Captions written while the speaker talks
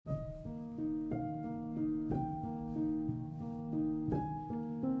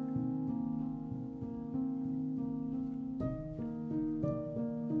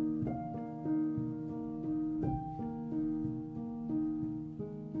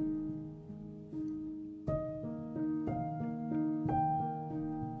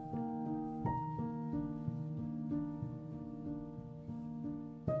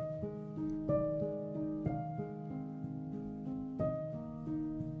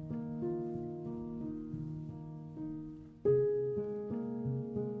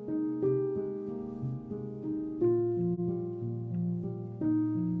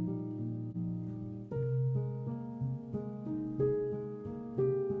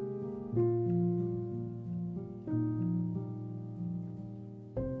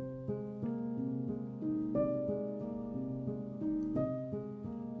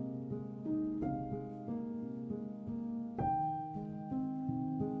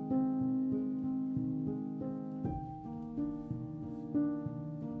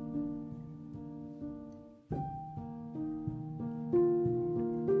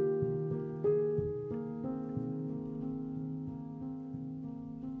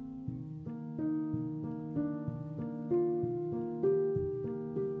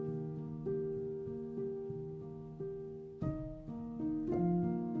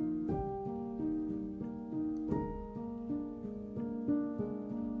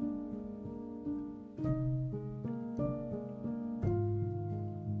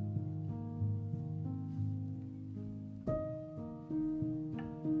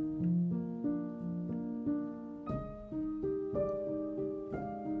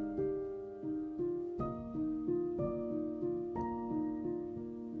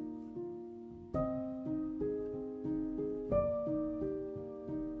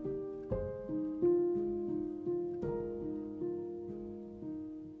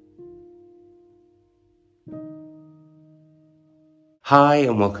Hi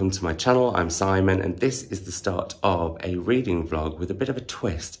and welcome to my channel. I'm Simon and this is the start of a reading vlog with a bit of a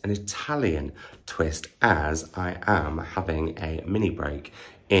twist, an Italian twist, as I am having a mini break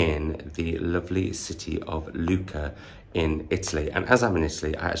in the lovely city of Lucca in Italy. And as I'm in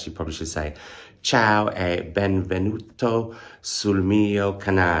Italy, I actually probably should say ciao e benvenuto sul mio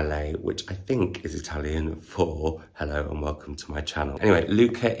canale, which I think is Italian for hello and welcome to my channel. Anyway,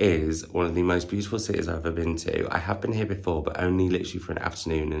 Lucca is one of the most beautiful cities I've ever been to. I have been here before, but only literally for an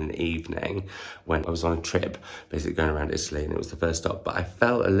afternoon and an evening when I was on a trip, basically going around Italy, and it was the first stop. But I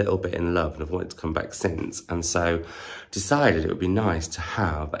felt a little bit in love and I've wanted to come back since. And so decided it would be nice to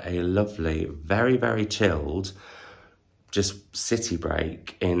have a lovely, very, very chilled, just city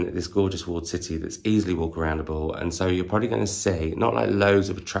break in this gorgeous walled city that's easily walk aroundable. And so you're probably going to see not like loads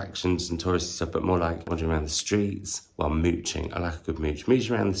of attractions and touristy stuff, but more like wandering around the streets while mooching. I like a good mooch.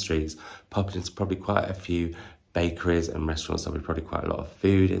 Mooching around the streets, popping into probably quite a few bakeries and restaurants. There'll be probably quite a lot of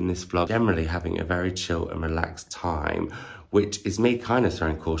food in this vlog. Generally having a very chill and relaxed time, which is me kind of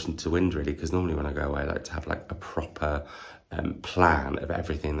throwing caution to the wind really, because normally when I go away I like to have like a proper plan of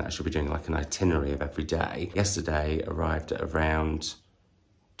everything that I should be doing, like an itinerary of every day. Yesterday arrived at around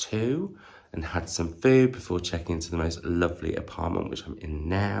 2 and had some food before checking into the most lovely apartment, which I'm in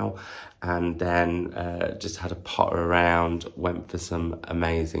now. And then just had a potter around, went for some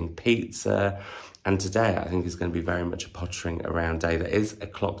amazing pizza. And today I think is going to be very much a pottering around day. There is a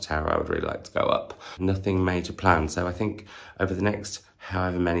clock tower I would really like to go up. Nothing major planned. So I think over the next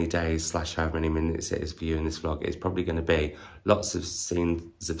however many days / however many minutes it is for you in this vlog, it's probably going to be lots of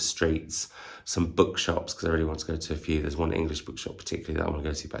scenes of streets, some bookshops, because I really want to go to a few. There's one English bookshop particularly that I want to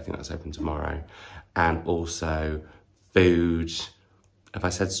go to, but I think that's open tomorrow. And also food. If I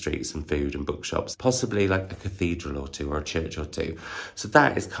said streets and food and bookshops, possibly like a cathedral or two or a church or two. So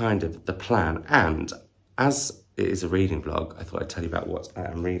that is kind of the plan. And as it is a reading vlog, I thought I'd tell you about what I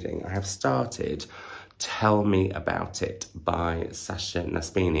am reading. I have started Tell Me About It by Sasha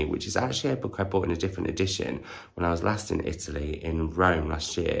Naspini, which is actually a book I bought in a different edition when I was last in Italy, in Rome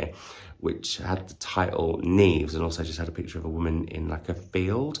last year, which had the title Nives and also just had a picture of a woman in like a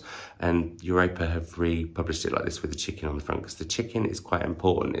field. And Europa have republished it like this with a chicken on the front, because the chicken is quite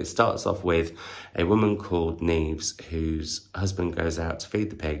important. It starts off with a woman called Nives whose husband goes out to feed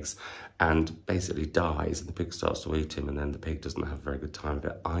the pigs and basically dies, and the pig starts to eat him, and then the pig doesn't have a very good time of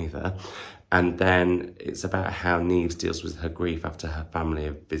it either. And then it's about how Nives deals with her grief after her family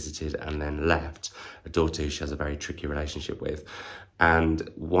have visited and then left a daughter who she has a very tricky relationship with. And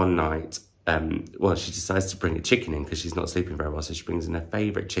one night, she decides to bring a chicken in because she's not sleeping very well. So she brings in her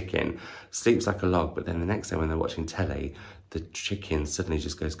favourite chicken, sleeps like a log. But then the next day when they're watching telly, the chicken suddenly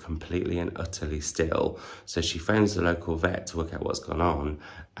just goes completely and utterly still. So she phones the local vet to work out what's gone on.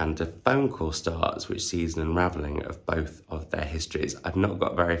 And a phone call starts, which sees an unravelling of both of their histories. I've not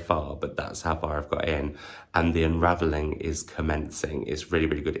got very far, but that's how far I've got in. And the unravelling is commencing. It's really,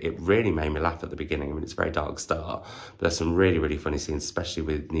 really good. It really made me laugh at the beginning. I mean, it's a very dark start, but there's some really, really funny scenes, especially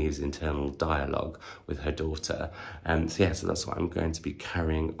with Nives' internal dialogue with her daughter. So that's what I'm going to be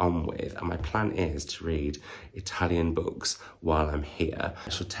carrying on with. And my plan is to read Italian books while I'm here. I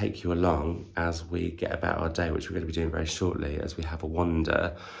shall take you along as we get about our day, which we're going to be doing very shortly, as we have a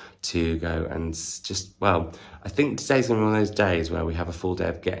wander to go and just, well, I think today's going to be one of those days where we have a full day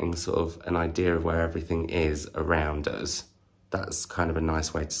of getting sort of an idea of where everything is around us. That's kind of a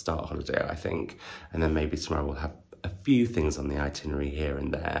nice way to start a holiday, I think. And then maybe tomorrow we'll have a few things on the itinerary here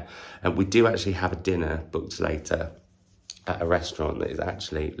and there. And we do actually have a dinner booked later at a restaurant that is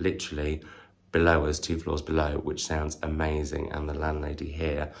actually literally below us, 2 floors below, which sounds amazing. And the landlady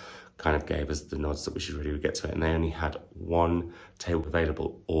here kind of gave us the nods that we should really get to it. And they only had 1 table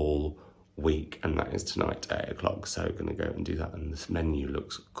available all week, and that is tonight at 8 o'clock. So we're gonna go and do that, and this menu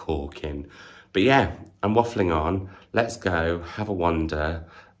looks corking. But yeah, I'm waffling on. Let's go have a wander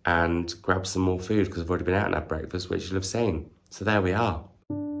and grab some more food, because I've already been out and had breakfast, which you'll have seen. So there we are.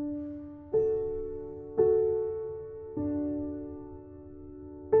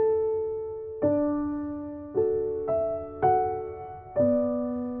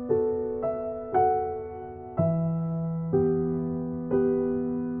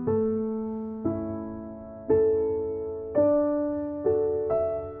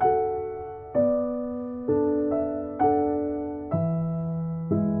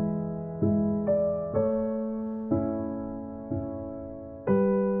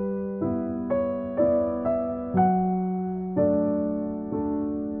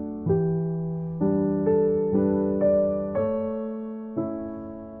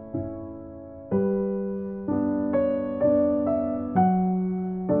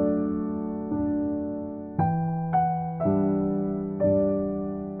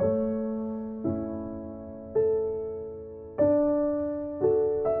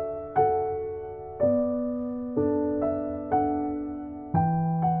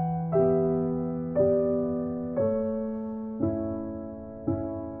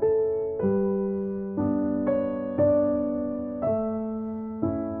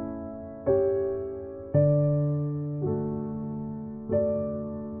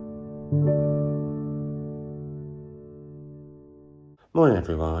 Morning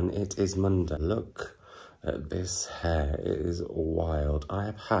everyone, it is Monday. Look at this hair, it is wild. I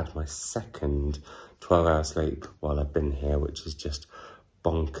have had my second 12-hour sleep while I've been here, which is just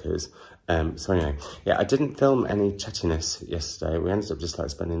bonkers. So anyway, yeah, I didn't film any chattiness yesterday. We ended up just like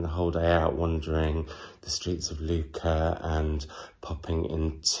spending the whole day out wandering the streets of Lucca and popping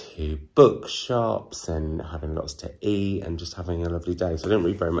into bookshops and having lots to eat and just having a lovely day. So I didn't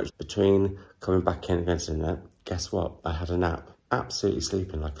read very much. Between coming back in and going to dinner, guess what? I had a nap. Absolutely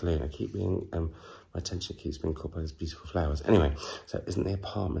sleeping like a loon. I keep being, my attention keeps being caught by those beautiful flowers. Anyway, so isn't the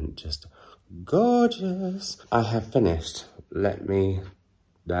apartment just gorgeous? I have finished. Let me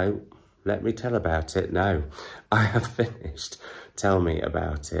tell about it. No, I have finished Tell Me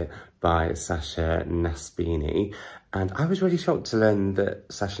About It by Sasha Naspini. And I was really shocked to learn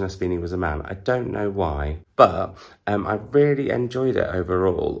that Sasha Naspini was a man. I don't know why, but I really enjoyed it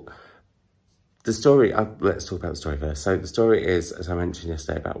overall. The story, let's talk about the story first. So the story is, as I mentioned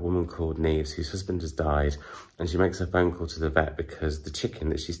yesterday, about a woman called Nives whose husband has died, and she makes a phone call to the vet because the chicken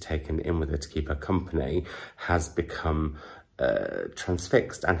that she's taken in with her to keep her company has become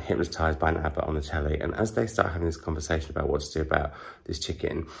transfixed and hypnotised by an advert on the telly. And as they start having this conversation about what to do about this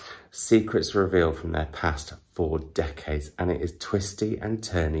chicken, secrets are revealed from their past for decades, and it is twisty and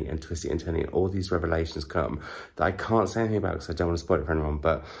turny and twisty and turny. All these revelations come that I can't say anything about because I don't want to spoil it for anyone,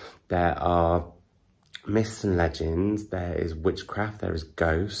 but there are myths and legends, there is witchcraft, there is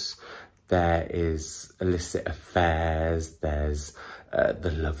ghosts, there is illicit affairs, there's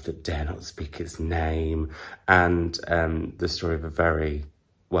the love that dare not speak its name, and the story of the very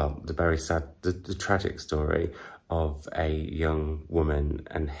sad, the tragic story of a young woman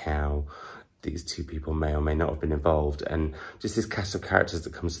and how these two people may or may not have been involved, and just this cast of characters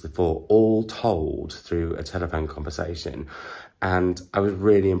that comes to the fore, all told through a telephone conversation. And I was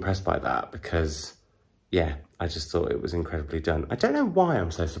really impressed by that because, yeah, I just thought it was incredibly done. I don't know why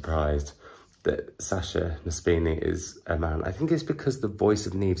I'm so surprised that Sasha Naspini is a man. I think it's because the voice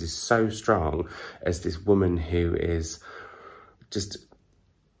of Nives is so strong as this woman who is just,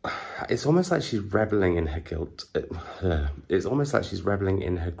 it's almost like she's reveling in her guilt. It's almost like she's reveling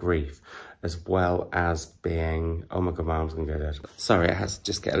in her grief, as well as being, oh my God, my arm's gonna go dead. Sorry, I had to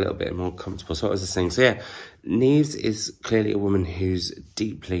just get a little bit more comfortable. So what was I saying? So yeah, Nives is clearly a woman who's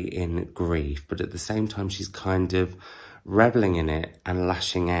deeply in grief, but at the same time, she's kind of reveling in it and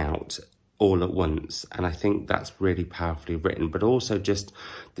lashing out all at once. And I think that's really powerfully written, but also just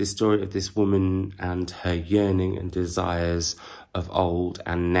this story of this woman and her yearning and desires of old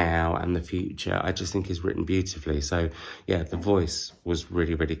and now and the future, I just think is written beautifully. So yeah, the voice was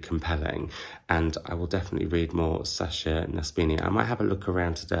really, really compelling, and I will definitely read more Sasha Naspini. I might have a look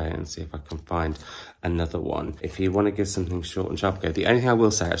around today and see if I can find another one. If you want to give something short and sharp a go, the only thing I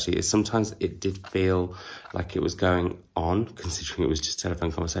will say actually is sometimes it did feel like it was going on, considering it was just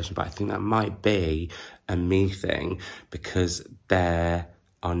telephone conversation, but I think that might be a me thing because there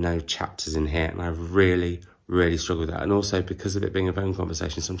are no chapters in here, and I really struggle with that. And also because of it being a phone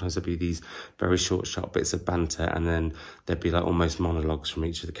conversation, sometimes there'd be these very short bits of banter, and then there'd be like almost monologues from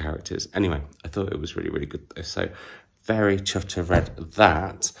each of the characters. Anyway, I thought it was really, really good though. So very chuffed to have read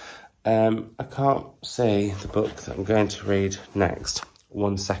that. I can't see the book that I'm going to read next.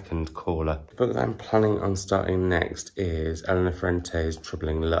 1 second, caller. The book that I'm planning on starting next is Elena Ferrante's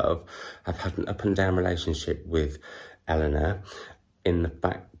Troubling Love. I've had an up and down relationship with Elena in the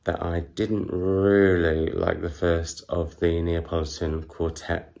fact that I didn't really like the first of the Neapolitan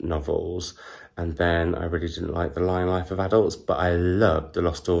Quartet novels, and then I really didn't like The Lying Life of Adults, but I loved The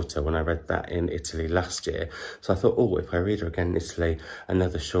Lost Daughter when I read that in Italy last year. So I thought, oh, if I read her again in Italy,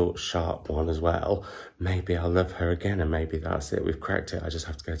 another short, sharp one as well, maybe I'll love her again, and maybe that's it, we've cracked it. I just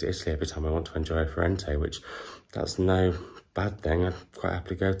have to go to Italy every time I want to enjoy Ferrante, which that's no bad thing. I'd quite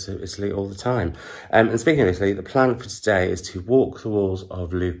happily go to Italy all the time. And speaking of Italy, the plan for today is to walk the walls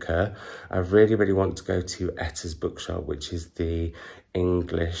of Lucca. I really, really want to go to Etta's bookshop, which is the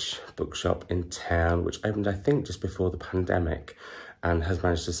English bookshop in town, which opened, I think, just before the pandemic and has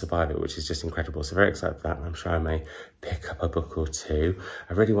managed to survive it, which is just incredible. So very excited for that, and I'm sure I may pick up a book or two.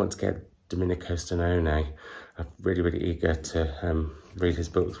 I really want to get Domenico Stanone. I'm really, really eager to read his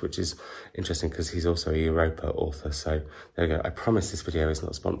books, which is interesting because he's also a Europa author. So there we go. I promise this video is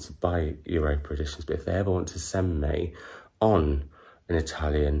not sponsored by Europa Editions, but if they ever want to send me on an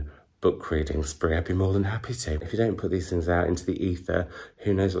Italian book reading spree, I'd be more than happy to. If you don't put these things out into the ether,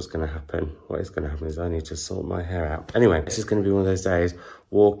 who knows what's going to happen? What is going to happen is I need to sort my hair out. Anyway, this is going to be one of those days,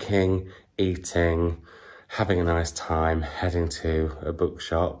 walking, eating, having a nice time, heading to a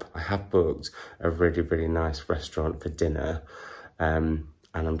bookshop. I have booked a really, really nice restaurant for dinner.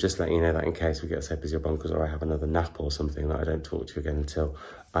 And I'm just letting you know that in case we get so busy or bonkers or I have another nap or something, that I don't talk to you again until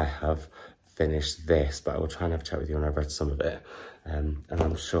I have finished this. But I will try and have a chat with you when I've read some of it. And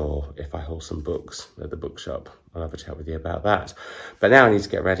I'm sure if I haul some books at the bookshop, I'll have a chat with you about that. But now I need to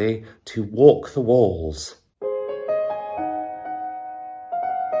get ready to walk the walls.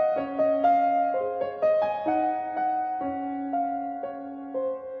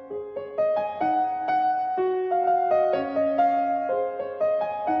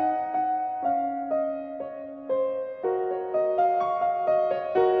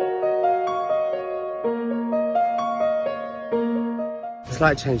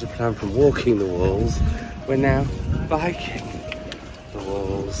 Slight change of plan from walking the walls. We're now biking the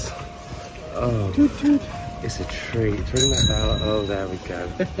walls. Oh, toot, toot. It's a treat. Ring that bell. Oh, there we go.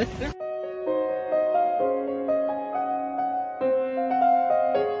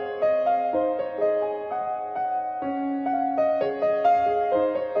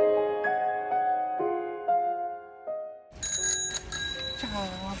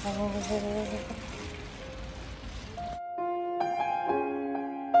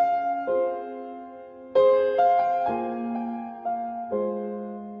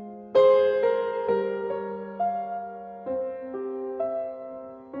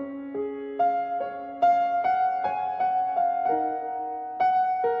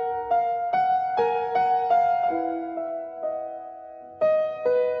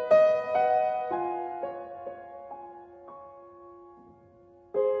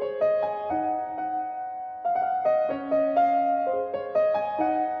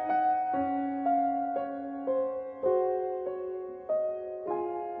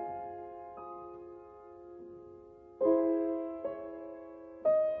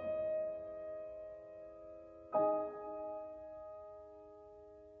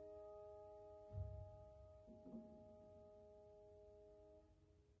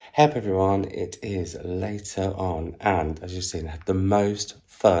 Hey up everyone, it is later on and as you've seen I had the most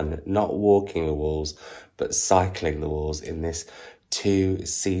fun not walking the walls but cycling the walls in this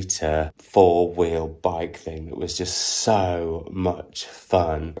two-seater four-wheel bike thing. It was just so much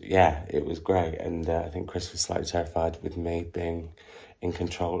fun. Yeah, it was great and I think Chris was slightly terrified with me being in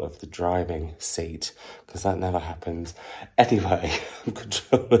control of the driving seat because that never happens. Anyway, I'm in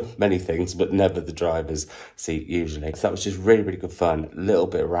control of many things but never the driver's seat usually. So that was just really, really good fun. A little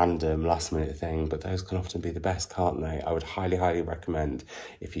bit random, last minute thing, but those can often be the best, can't they? I would highly, highly recommend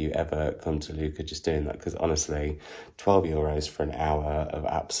if you ever come to Lucca just doing that because honestly, €12 for an hour of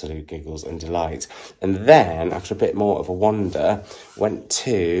absolute giggles and delight. And then after a bit more of a wander, went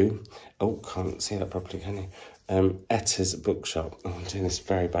to, oh, can't see that properly, can you? Etta's bookshop. Oh, I'm doing this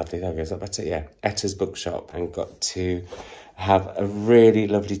very badly. There we go. Is that better? Yeah. Etta's bookshop, and got to have a really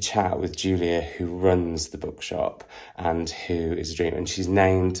lovely chat with Julia, who runs the bookshop and who is a dream. And she's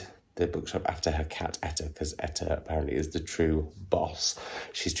named the bookshop after her cat Etta, because Etta apparently is the true boss.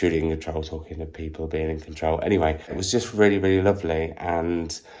 She's truly in control, talking to people, being in control. Anyway, it was just really, really lovely,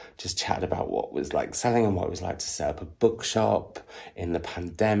 and just chatted about what was like selling and what it was like to set up a bookshop in the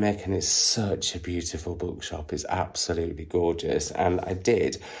pandemic. And it's such a beautiful bookshop. It's absolutely gorgeous. And I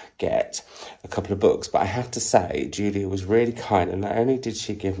did get a couple of books, but I have to say Julia was really kind, and not only did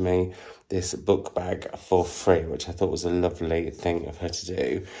she give me this book bag for free, which I thought was a lovely thing of her to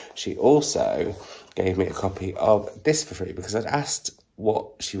do, she also gave me a copy of this for free because I'd asked what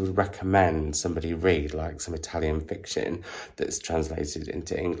she would recommend somebody read, like some Italian fiction that's translated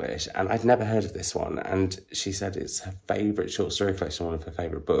into English. And I'd never heard of this one. And she said it's her favourite short story collection, one of her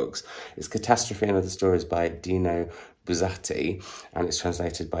favourite books. It's Catastrophes and Other Stories by Dino, Buzzati, and it's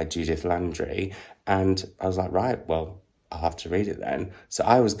translated by Judith Landry. And I was like, right, well, I'll have to read it then. So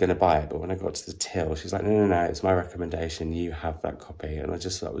I was going to buy it, but when I got to the till, she's like, no, it's my recommendation. You have that copy. And I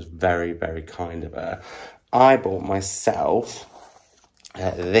just thought it was very, very kind of her. I bought myself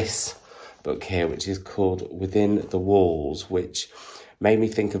this book here, which is called Within the Walls, which made me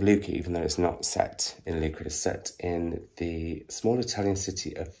think of Lucca, even though it's not set in Lucca. It's set in the small Italian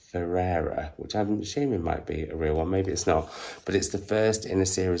city of Ferrara, which I'm assuming might be a real one. Maybe it's not. But it's the first in a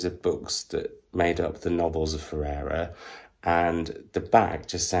series of books that made up the novels of Ferrara. And the back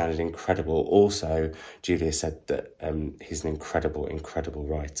just sounded incredible. Also, Julia said that he's an incredible, incredible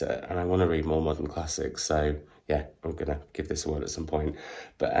writer. And I want to read more modern classics. So yeah, I'm going to give this a whirl at some point.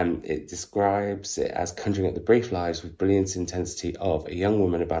 But it describes it as conjuring up the brief lives with brilliant intensity of a young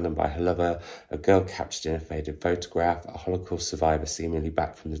woman abandoned by her lover, a girl captured in a faded photograph, a Holocaust survivor seemingly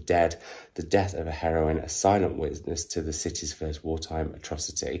back from the dead, the death of a heroine, a silent witness to the city's first wartime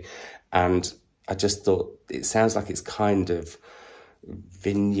atrocity. And I just thought it sounds like it's kind of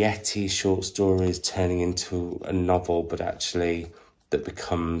vignette-y short stories turning into a novel, but actually that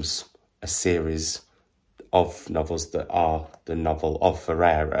becomes a series of novels that are the novel of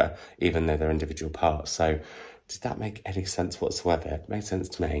Ferrara, even though they're individual parts. So did that make any sense whatsoever? It made sense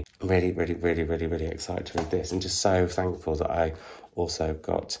to me. Really, really, really, really, really excited to read this, and just so thankful that I also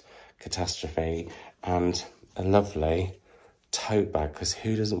got Catastrophe and a lovely tote bag, because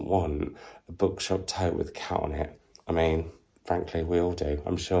who doesn't want a bookshop tote with a cat on it? I mean, frankly, we all do,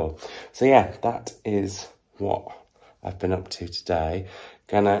 I'm sure. So yeah, that is what I've been up to today.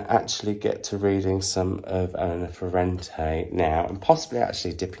 Gonna actually get to reading some of Elena Ferrante now, and possibly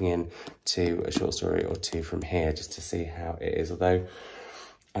actually dipping in to a short story or two from here just to see how it is. Although,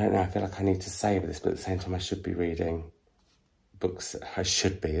 I don't know, I feel like I need to savour this, but at the same time I should be reading books. I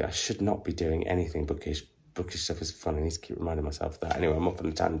should not be doing anything bookish. Bookish stuff is fun. I need to keep reminding myself of that. Anyway, I'm off on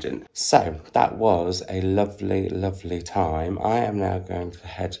a tangent. So that was a lovely, lovely time. I am now going to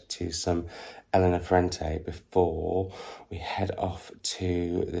head to some Elena Ferrante before we head off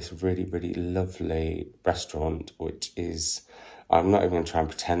to this really, really lovely restaurant, which is, I'm not even going to try and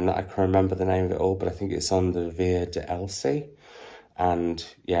pretend that I can remember the name of it all, but I think it's on the Via de Elsie. And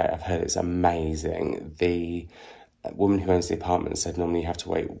yeah, I've heard it's amazing. The woman who owns the apartment said normally you have to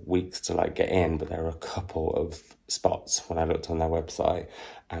wait weeks to like get in, but there are a couple of spots when I looked on their website,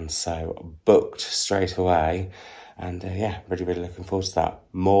 and so booked straight away. And yeah, really, really looking forward to that.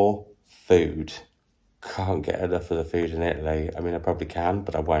 More food. Can't get enough of the food in Italy. I mean, I probably can,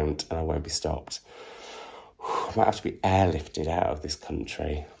 but I won't, and I won't be stopped. I might have to be airlifted out of this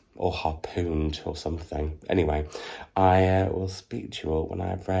country, or harpooned or something. Anyway, I will speak to you all when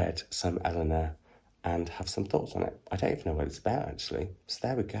I've read some Elena and have some thoughts on it. I don't even know what it's about, actually. So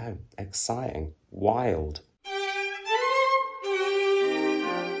there we go. Exciting. Wild.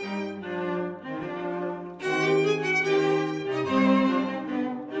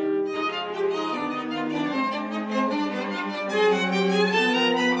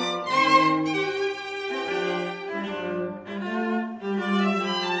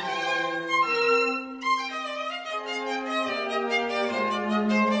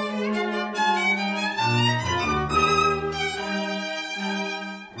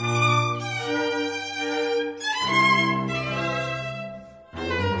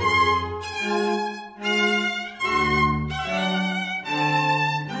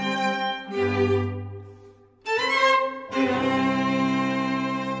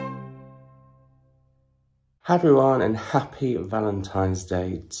 Hi everyone, and happy Valentine's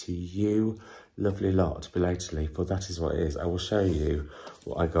Day to you, lovely lot, belatedly, for that is what it is. I will show you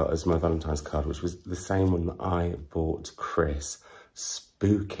what I got as my Valentine's card, which was the same one that I bought Chris.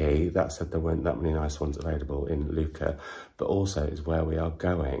 Spooky. That said, there weren't that many nice ones available in Lucca, but also is where we are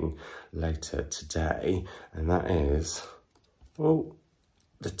going later today, and that is, well,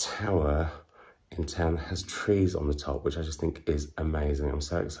 the tower in town has trees on the top, which I just think is amazing. I'm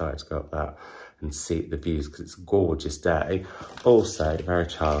so excited to go up that and see the views, because it's a gorgeous day. Also, very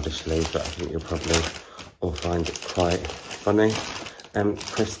childishly, but I think you'll probably all find it quite funny.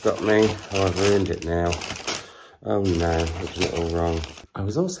 Chris got me, oh, I've ruined it now. Oh no, I've done it all wrong. I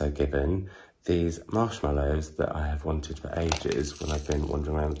was also given these marshmallows that I have wanted for ages when I've been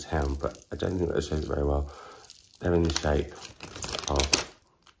wandering around town, but I don't think that shows it very well. They're in the shape of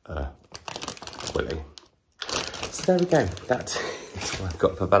Willy. So there we go. That is what I've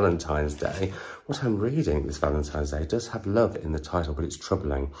got for Valentine's Day. What I'm reading this Valentine's Day does have love in the title, but it's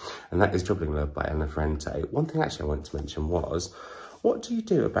Troubling, and that is Troubling Love by Elena Ferrante. One thing actually I wanted to mention was, what do you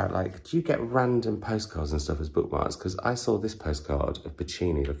do about, like, do you get random postcards and stuff as bookmarks? Because I saw this postcard of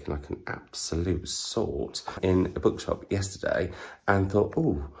Puccini looking like an absolute sort in a bookshop yesterday and thought,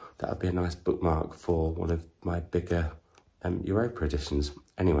 oh, that would be a nice bookmark for one of my bigger Europa editions.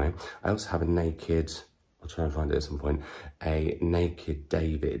 Anyway, I also have a naked, I'll try and find it at some point, a naked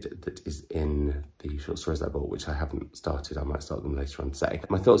David that is in the short stories that I bought, which I haven't started. I might start them later on today.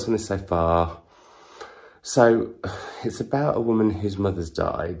 My thoughts on this so far. So it's about a woman whose mother's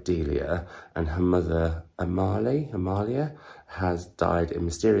died, Delia, and her mother, Amalia, has died in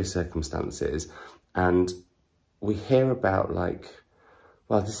mysterious circumstances. And we hear about, like,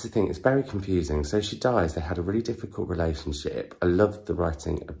 well, this is the thing, it's very confusing. So she dies, they had a really difficult relationship. I loved the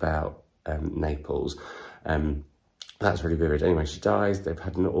writing about Naples. That's really vivid. Anyway, she dies, they've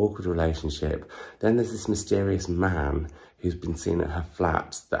had an awkward relationship. Then there's this mysterious man who's been seen at her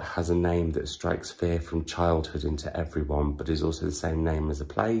flat that has a name that strikes fear from childhood into everyone, but is also the same name as a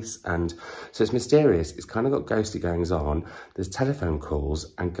place. And so it's mysterious. It's kind of got ghostly goings on. There's telephone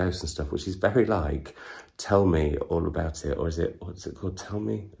calls and ghosts and stuff, which is very like Tell Me All About It, or is it, what's it called? Tell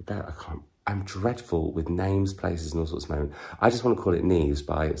Me About, I can't I'm dreadful with names, places, and all sorts of moments. I just want to call it Nives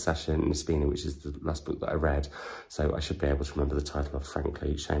by Sasha and Naspini, which is the last book that I read. So I should be able to remember the title of,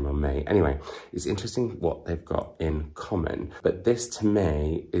 frankly, shame on me. Anyway, it's interesting what they've got in common. But this, to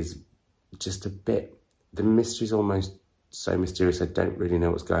me, is just a bit, the mystery's almost so mysterious I don't really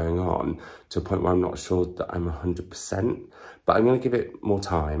know what's going on, to a point where I'm not sure that I'm 100%. But I'm going to give it more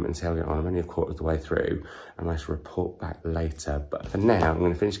time and see how we get on. I'm only a quarter of the way through, and I shall report back later. But for now, I'm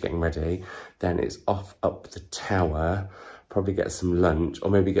going to finish getting ready. Then it's off up the tower, probably get some lunch,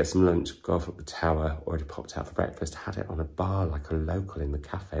 or maybe get some lunch, go off up the tower. Already popped out for breakfast, had it on a bar like a local in the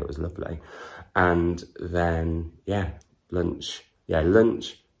cafe. It was lovely. And then, yeah, lunch. Yeah,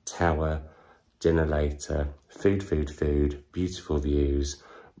 lunch, tower, dinner later, food, beautiful views,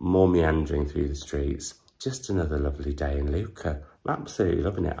 more meandering through the streets. Just another lovely day in Lucca. I'm absolutely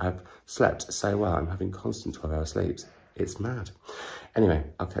loving it. I've slept so well. I'm having constant 12-hour sleeps. It's mad. Anyway,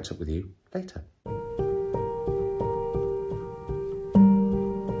 I'll catch up with you later.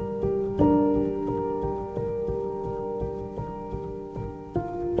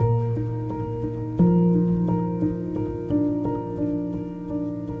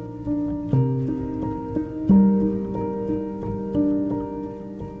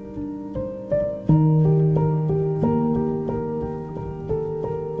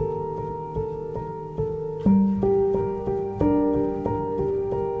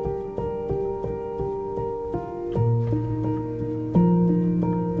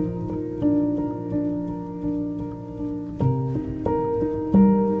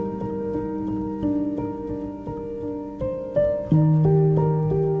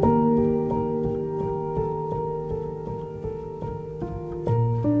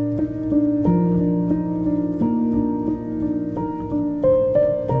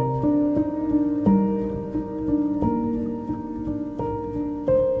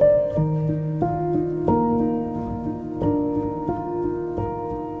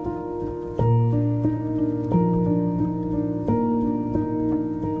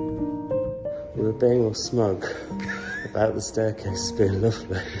 Being all smug about the staircase being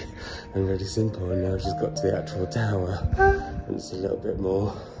lovely and really simple, and now I've just got to the actual tower and it's a little bit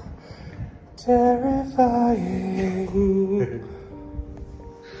more terrifying.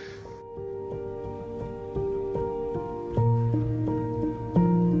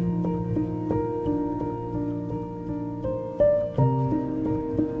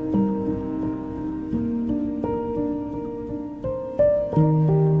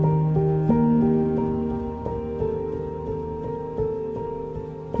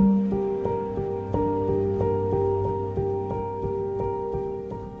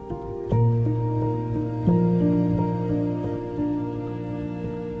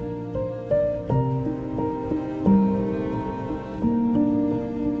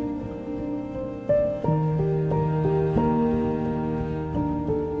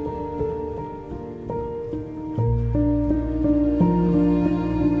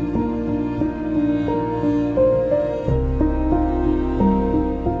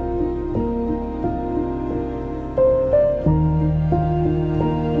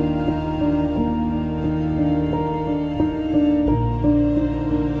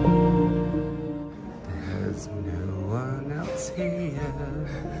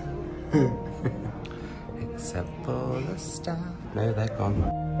 Except for the staff. No, they're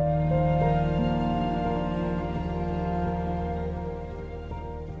gone.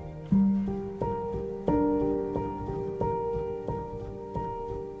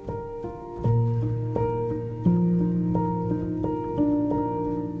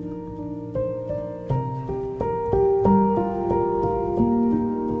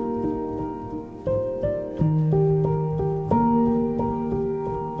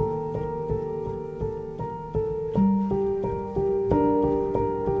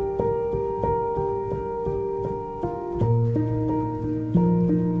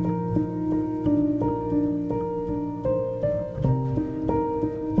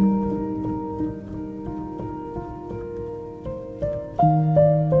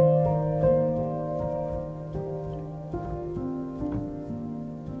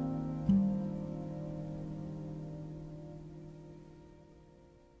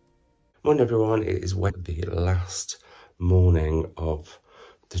 Morning everyone, it is the last morning of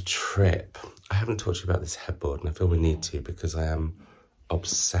the trip. I haven't talked to you about this headboard and I feel we need to because I am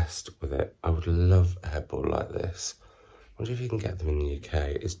obsessed with it. I would love a headboard like this. I wonder if you can get them in the UK.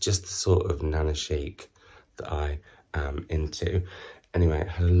 It's just the sort of nana chic that I am into. Anyway,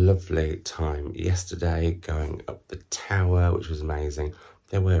 I had a lovely time yesterday going up the tower, which was amazing.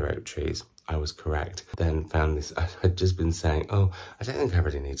 There were oak trees. I was correct. Then found this, I had just been saying, oh, I don't think I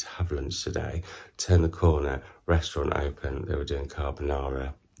really need to have lunch today. Turn the corner, restaurant open. They were doing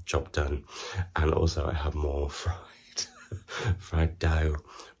carbonara, job done. And also I had more fried dough,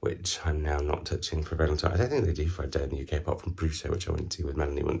 which I'm now not touching for a very long time. I don't think they do fried dough in the UK apart from Bruto, which I went to with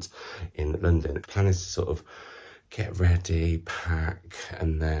Melanie once in London. The plan is to sort of get ready, pack,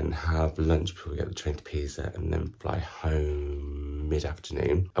 and then have lunch before we get the train to Pisa, and then fly home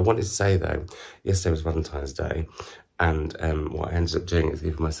mid-afternoon. I wanted to say though, yesterday was Valentine's Day, and what I ended up doing is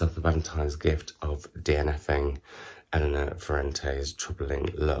giving myself the Valentine's gift of DNFing Elena Ferrante's Troubling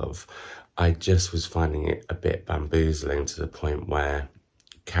Love. I just was finding it a bit bamboozling to the point where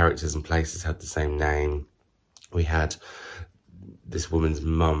characters and places had the same name. We had this woman's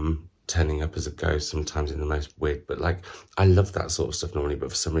mum turning up as a ghost sometimes in the most weird, but like, I love that sort of stuff normally, but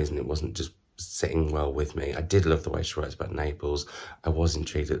for some reason it wasn't just sitting well with me. I did love the way she writes about Naples. I was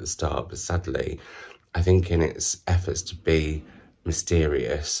intrigued at the start, but sadly, I think in its efforts to be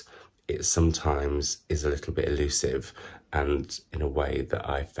mysterious, it sometimes is a little bit elusive and in a way that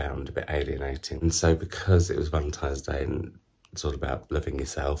I found a bit alienating. And so because it was Valentine's Day and it's all about loving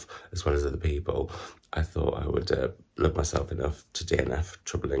yourself as well as other people, I thought I would love myself enough to DNF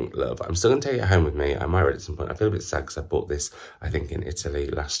Troubling Love. I'm still going to take it home with me. I might read it at some point. I feel a bit sad because I bought this, I think, in Italy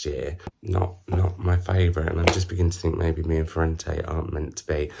last year. Not my favourite, and I'm just beginning to think maybe me and Ferrante aren't meant to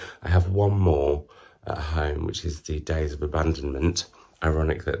be. I have one more at home, which is The Days of Abandonment.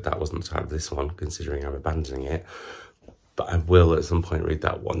 Ironic that that wasn't the title of this one, considering I'm abandoning it. But I will at some point read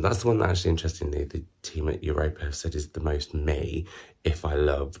that one. That's the one that actually, interestingly, the team at Europa have said is the most me if I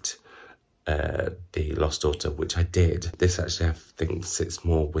loved The Lost Daughter, which I did. This actually, I think, sits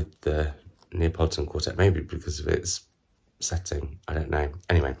more with the Neapolitan Quartet, maybe because of its setting. I don't know.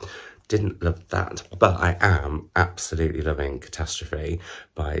 Anyway, didn't love that. But I am absolutely loving Catastrophe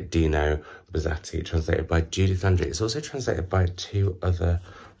by Dino Buzzati, translated by Judith Landry. It's also translated by two other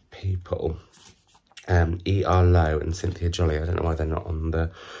people. E.R. Lowe and Cynthia Jolly. I don't know why they're not on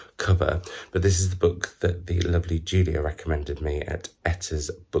the cover, but this is the book that the lovely Julia recommended me at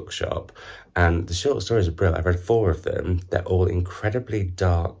Etta's bookshop, and the short stories are brilliant. I've read 4 of them. They're all incredibly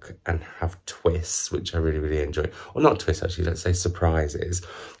dark and have twists, which I really, really enjoy. Or not twists, actually, let's say surprises.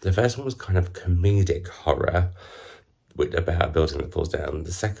 The first one was kind of comedic horror, about a building that falls down.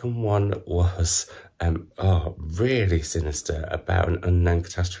 The second one was really sinister, about an unknown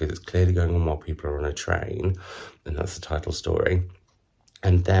catastrophe that's clearly going on while people are on a train, and that's the title story.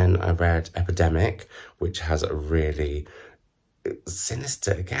 And then I read Epidemic, which has a really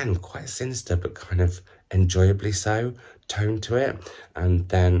sinister, again, quite sinister, but kind of enjoyably so, tone to it. And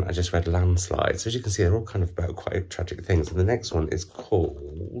then I just read Landslide. So as you can see, they're all kind of about quite tragic things. And the next one is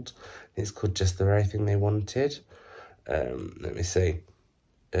called Just the Very Thing They Wanted. Let me see.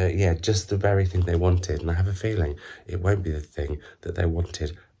 Yeah, Just the Very Thing They Wanted. And I have a feeling it won't be the thing that they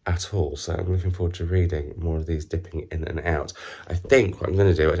wanted at all. So I'm looking forward to reading more of these dipping in and out. I think what I'm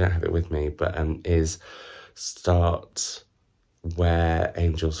going to do, I don't have it with me, but is start Where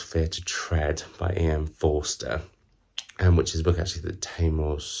Angels Fear to Tread by E.M. Forster, which is a book actually that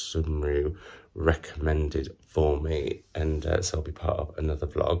Tamor Sumru recommended for me, and so I'll be part of another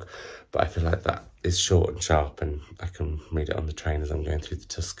vlog. But I feel like that is short and sharp, and I can read it on the train as I'm going through the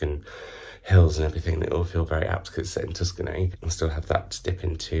Tuscan hills and everything. It all feel very apt because it's set in Tuscany. I still have that to dip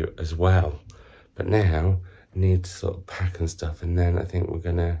into as well. But now I need to sort of pack and stuff, and then I think we're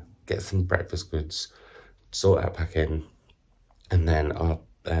gonna get some breakfast goods, sort out packing, and then our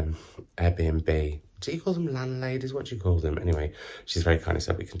Airbnb. Do you call them landladies? What do you call them? Anyway, she's very kind,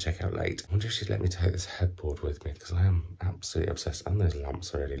 so we can check out late. I wonder if she'd let me take this headboard with me, because I am absolutely obsessed. And those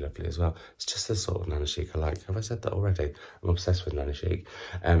lamps are really lovely as well. It's just the sort of Nana Chic I like. Have I said that already? I'm obsessed with Nana Chic.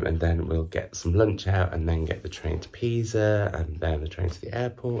 And then we'll get some lunch out, and then get the train to Pisa, and then the train to the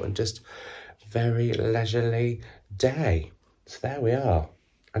airport, and just very leisurely day. So there we are.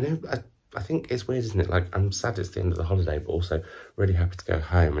 I know, I think it's weird, isn't it? Like, I'm sad it's the end of the holiday, but also really happy to go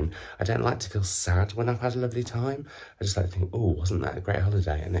home. And I don't like to feel sad when I've had a lovely time. I just like to think, oh, wasn't that a great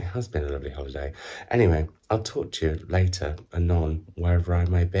holiday? And it has been a lovely holiday. Anyway, I'll talk to you later, anon, wherever I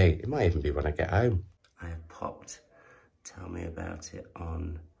may be. It might even be when I get home. I have popped Tell Me About It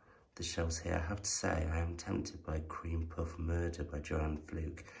on the shelves here. I have to say, I am tempted by Cream Puff Murder by Joanne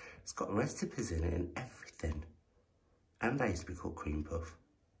Fluke. It's got recipes in it and everything. And I used to be called Cream Puff,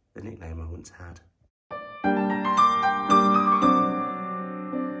 the nickname I once had.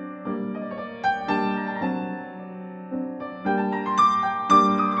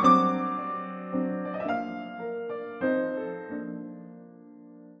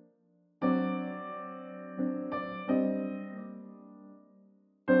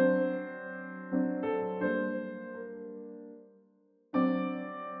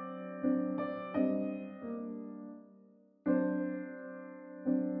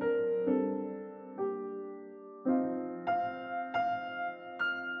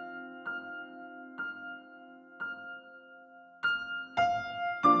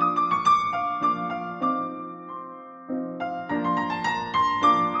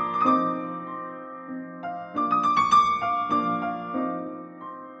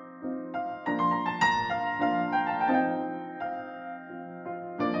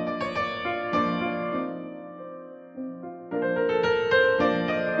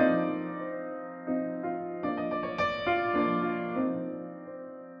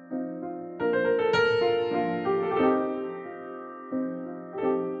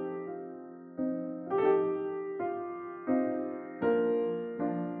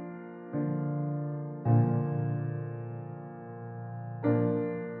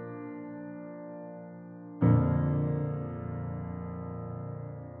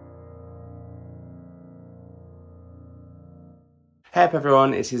 Hey up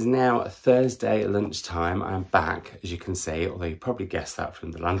everyone, it is now Thursday lunchtime. I'm back, as you can see, although you probably guessed that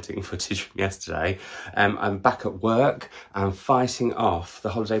from the landing footage from yesterday. I'm back at work. I'm fighting off the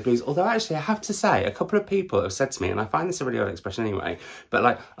holiday blues. Although actually I have to say, a couple of people have said to me, and I find this a really odd expression anyway, but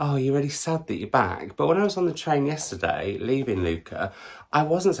like, oh, you're really sad that you're back. But when I was on the train yesterday, leaving Lucca, I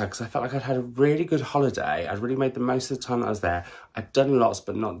wasn't sad because I felt like I'd had a really good holiday. I'd really made the most of the time that I was there. I'd done lots,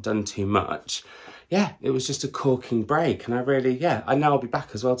 but not done too much. Yeah, it was just a corking break, and I know I'll be back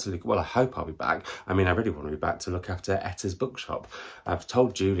as well to look, well, I hope I'll be back. I mean, I really want to be back to look after Etta's bookshop. I've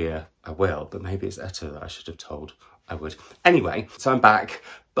told Julia I will, but maybe it's Etta that I should have told I would. Anyway, so I'm back,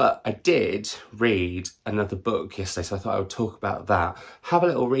 but I did read another book yesterday, so I thought I would talk about that, have a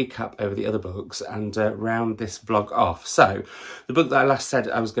little recap over the other books, and round this vlog off. So, the book that I last said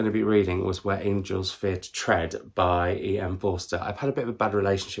I was going to be reading was Where Angels Fear to Tread by E.M. Forster. I've had a bit of a bad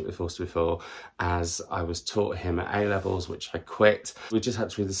relationship with Forster before, as I was taught him at A-levels, which I quit. We just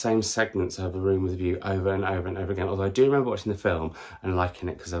had to read the same segments of A Room with View over and over and over again, although I do remember watching the film and liking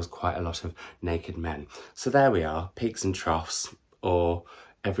it because there was quite a lot of naked men. So there we are, peaks and troughs, or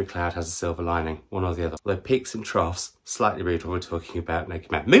Every Cloud Has a Silver Lining, one or the other. Although peaks and troughs, slightly rude when we're talking about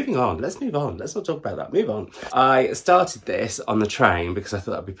naked men. Moving on, let's move on. Let's not talk about that, move on. I started this on the train because I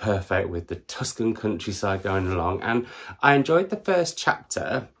thought that'd be perfect with the Tuscan countryside going along, and I enjoyed the first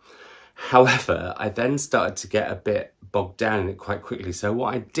chapter. However, I then started to get a bit bogged down in it quite quickly. So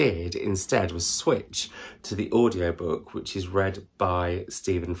what I did instead was switch to the audiobook, which is read by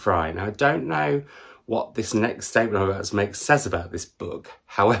Stephen Fry. Now, I don't know what this next statement I'm about to make says about this book.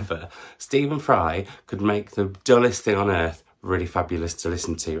 However, Stephen Fry could make the dullest thing on earth really fabulous to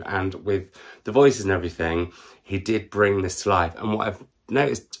listen to. And with the voices and everything, he did bring this to life. And what I've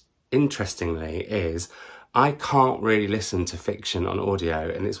noticed, interestingly, is I can't really listen to fiction on audio,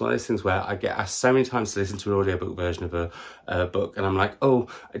 and it's one of those things where I get asked so many times to listen to an audiobook version of a book, and I'm like, oh,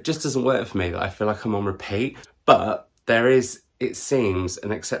 it just doesn't work for me, that I feel like I'm on repeat. But there is, it seems,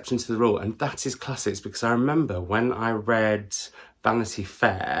 an exception to the rule, and that is classics, because I remember when I read Vanity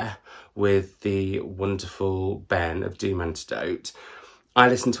Fair with the wonderful Ben of Doom Antidote, I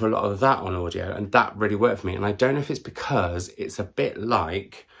listened to a lot of that on audio, and that really worked for me. And I don't know if it's because it's a bit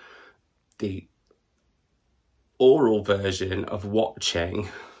like the oral version of watching,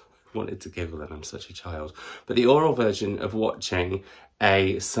 I wanted to giggle then, I'm such a child, but the oral version of watching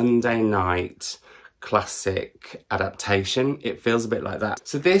a Sunday night classic adaptation. It feels a bit like that.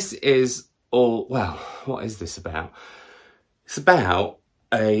 So this is all, well, what is this about? It's about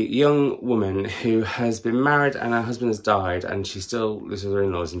a young woman who has been married and her husband has died, and she still lives with her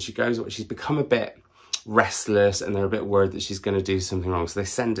in-laws, and she's become a bit restless, and they're a bit worried that she's going to do something wrong, so they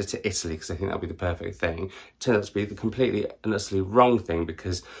send her to Italy because they think that'll be the perfect thing. It turns out to be the completely and utterly wrong thing,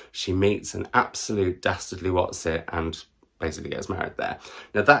 because she meets an absolute dastardly what's-it and basically gets married there.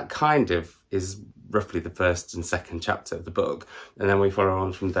 Now that kind of is roughly the first and second chapter of the book, and then we follow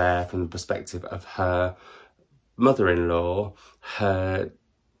on from there from the perspective of her mother-in-law,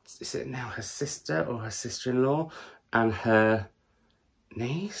 is it now her sister or her sister-in-law, and her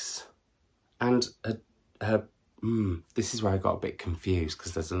niece, and this is where I got a bit confused,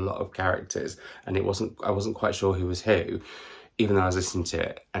 because there's a lot of characters and I wasn't quite sure who was who, even though I was listening to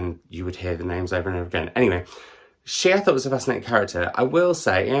it and you would hear the names over and over again. Anyway, I thought was a fascinating character. I will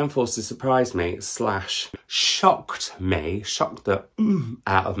say E.M. Forster surprised me / shocked the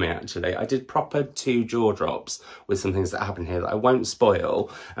out of me, actually. I did proper 2 jaw drops with some things that happen here that I won't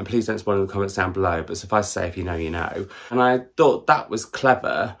spoil, and please don't spoil in the comments down below, but suffice to say, if you know, you know. And I thought that was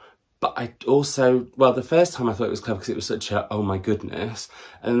clever. But I also, well, the first time I thought it was clever because it was such a, oh my goodness.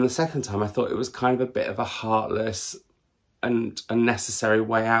 And then the second time I thought it was kind of a bit of a heartless and unnecessary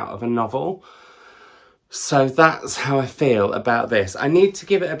way out of a novel. So that's how I feel about this. I need to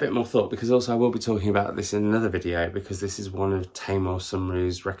give it a bit more thought, because also I will be talking about this in another video, because this is one of Taimur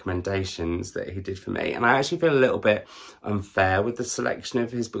Sumru's recommendations that he did for me. And I actually feel a little bit unfair with the selection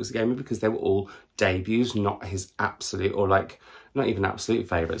of his books he gave me, because they were all debuts, not his absolute, or like, not even absolute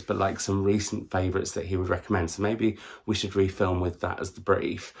favourites, but like some recent favourites that he would recommend. So maybe we should refilm with that as the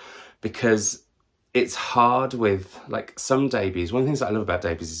brief, because it's hard with like some debuts. One of the things that I love about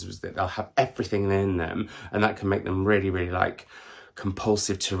debuts is that they'll have everything in them, and that can make them really, really like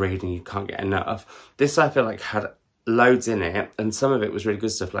compulsive to read and you can't get enough. This I feel like had loads in it, and some of it was really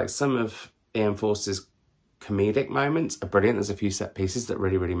good stuff. Like some of E.M. Forster's comedic moments are brilliant. There's a few set pieces that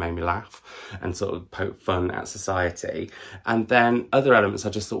really, really made me laugh and sort of poke fun at society. And then other elements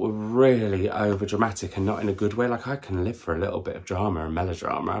I just thought were really over dramatic, and not in a good way. Like I can live for a little bit of drama and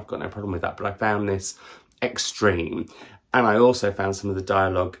melodrama. I've got no problem with that. But I found this extreme. And I also found some of the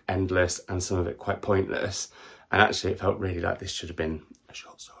dialogue endless and some of it quite pointless. And actually it felt really like this should have been a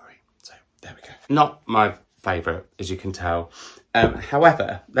short story. So there we go. Not my favourite, as you can tell.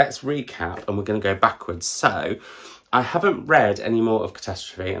 However, let's recap and we're going to go backwards. So I haven't read any more of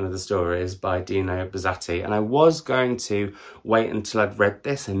Catastrophe and Other Stories by Dino Buzzati, and I was going to wait until I'd read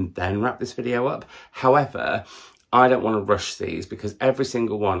this and then wrap this video up. However, I don't want to rush these because every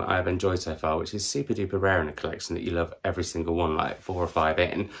single one I've enjoyed so far, which is super duper rare in a collection that you love every single one, like 4 or 5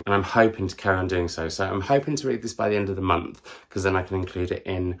 in, and I'm hoping to carry on doing so. So I'm hoping to read this by the end of the month because then I can include it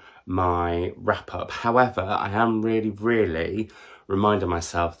in my wrap up. However, I am really reminding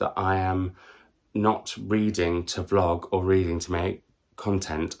myself that I am not reading to vlog or reading to make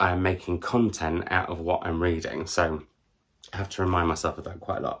content. I am making content out of what I'm reading. So I have to remind myself of that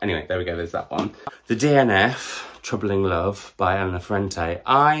quite a lot. Anyway, there we go, there's that one. The DNF, Troubling Love by Elena Ferrante.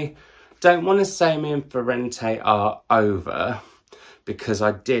 I don't want to say me and Ferrante are over because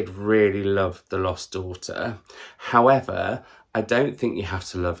I did really love The Lost Daughter. However, I don't think you have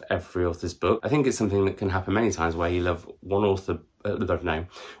to love every author's book. I think it's something that can happen many times where you love one author,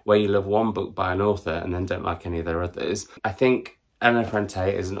 where you love one book by an author and then don't like any of their others. I think Elena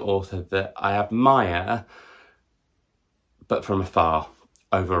Ferrante is an author that I admire, but from afar,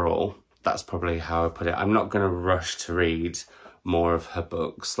 overall. That's probably how I put it. I'm not going to rush to read more of her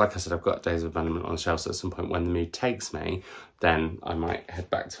books. Like I said, I've got Days of Abandonment on the shelf, so at some point when the mood takes me, then I might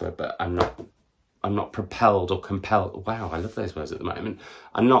head back to her, but I'm not propelled or compelled. Wow, I love those words at the moment.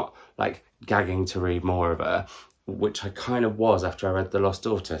 I'm not like gagging to read more of her, which I kind of was after I read The Lost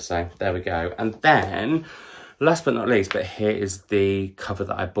Daughter. So there we go. And then, last but not least, but here is the cover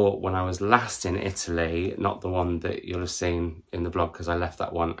that I bought when I was last in Italy, not the one that you'll have seen in the vlog because I left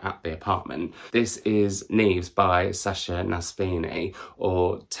that one at the apartment. This is Nives by Sasha Naspini,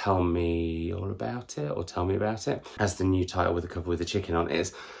 or Tell Me All About It, or Tell Me About It, as the new title with the cover with the chicken on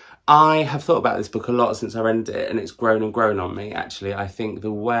is. I have thought about this book a lot since I read it, and it's grown and grown on me, actually. I think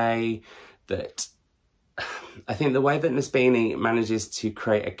the way that Naspini manages to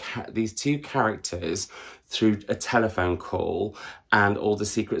create these two characters through a telephone call and all the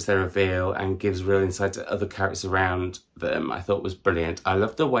secrets they reveal and gives real insight to other characters around them, I thought was brilliant. I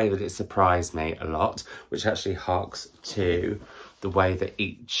love the way that it surprised me a lot, which actually harks to the way that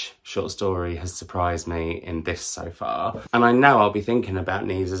each short story has surprised me in this so far. And I know I'll be thinking about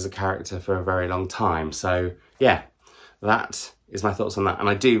Nives as a character for a very long time. So yeah, that is my thoughts on that. And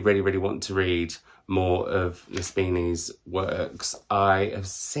I do really want to read more of Naspini's works. I have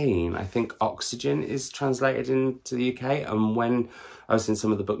seen, I think Oxygen is translated into the UK, and when I was in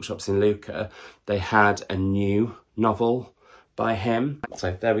some of the bookshops in Lucca, they had a new novel by him.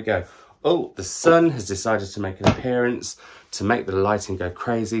 So there we go. Oh, the sun has decided to make an appearance to make the lighting go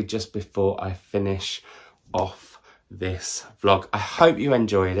crazy just before I finish off this vlog. I hope you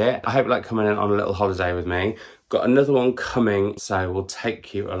enjoyed it. I hope you like coming in on a little holiday with me. Got another one coming, so we'll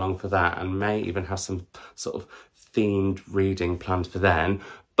take you along for that and may even have some sort of themed reading planned for then.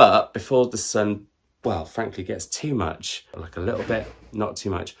 But before the sun, well, frankly, gets too much, like a little bit, not too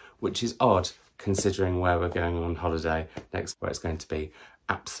much, which is odd considering where we're going on holiday next, where it's going to be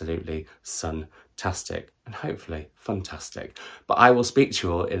absolutely suntastic and hopefully fantastic. But I will speak to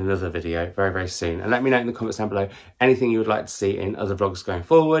you all in another video very soon, and let me know in the comments down below anything you would like to see in other vlogs going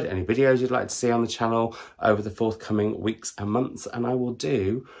forward, any videos you'd like to see on the channel over the forthcoming weeks and months, and I will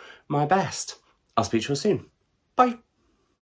do my best. I'll speak to you all soon. Bye.